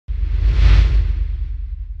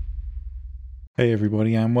Hey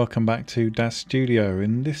everybody, and welcome back to Daz Studio.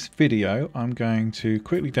 In this video I'm going to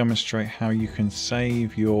quickly demonstrate how you can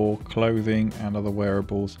save your clothing and other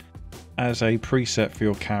wearables as a preset for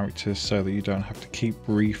your characters so that you don't have to keep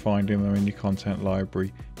refinding them in your content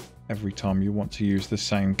library every time you want to use the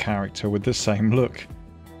same character with the same look.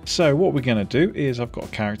 So what we're going to do is I've got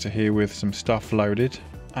a character here with some stuff loaded,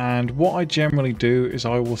 and what I generally do is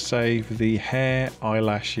I will save the hair,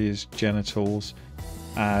 eyelashes, genitals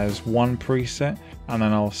as one preset, and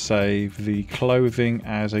then I'll save the clothing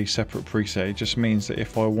as a separate preset. It just means that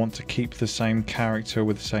if I want to keep the same character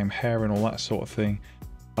with the same hair and all that sort of thing,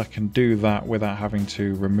 I can do that without having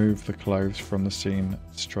to remove the clothes from the scene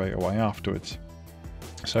straight away afterwards.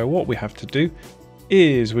 So what we have to do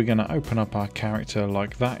is we're going to open up our character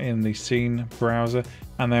like that in the scene browser,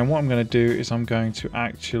 and then what I'm going to do is I'm going to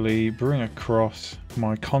actually bring across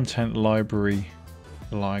my content library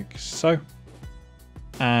like so.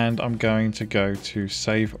 And I'm going to go to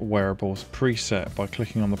Save Wearables Preset by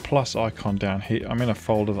clicking on the plus icon down here. I'm in a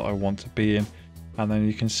folder that I want to be in, and then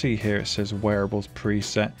you can see here it says Wearables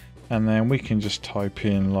Preset, and then we can just type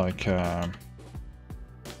in like oh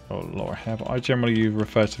Lord, I generally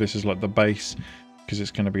refer to this as like the base, because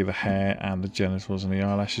it's going to be the hair and the genitals and the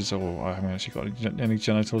eyelashes. Or I haven't actually got any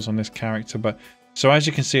genitals on this character, but so as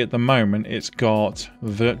you can see at the moment it's got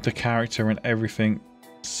the character and everything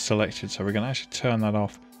selected. So we're going to actually turn that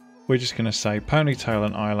off. We're just going to say ponytail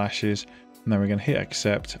and eyelashes, and then we're going to hit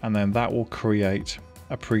accept, and then that will create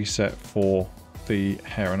a preset for the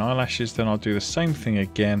hair and eyelashes. Then I'll do the same thing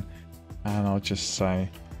again, and I'll just say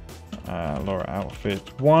Laura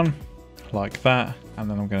outfit 1 like that, and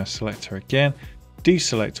then I'm going to select her again,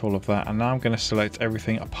 deselect all of that, and now I'm going to select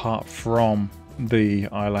everything apart from the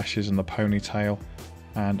eyelashes and the ponytail,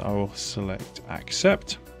 and I will select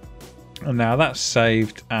accept. And now that's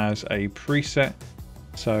saved as a preset.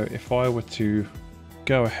 So if I were to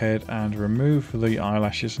go ahead and remove the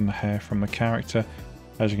eyelashes and the hair from the character,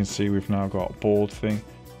 as you can see we've now got a bald thing.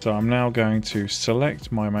 So I'm now going to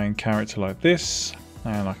select my main character like this,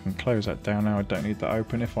 and I can close that down now. I don't need that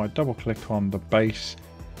open. If I double click on the base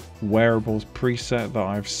wearables preset that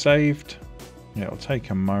I've saved, it'll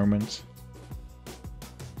take a moment.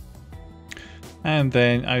 And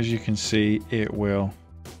then as you can see, it will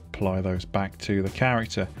apply those back to the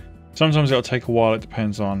character. Sometimes it'll take a while, it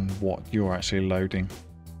depends on what you're actually loading,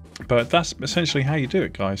 but that's essentially how you do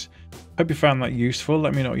it, guys. Hope you found that useful.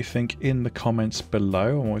 Let me know what you think in the comments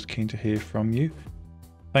below. I'm always keen to hear from you.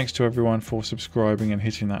 Thanks to everyone for subscribing and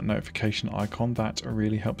hitting that notification icon. That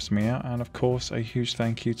really helps me out. And of course, a huge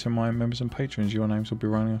thank you to my members and patrons. Your names will be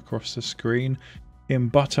running across the screen in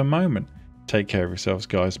but a moment. Take care of yourselves,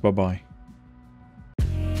 guys. Bye bye.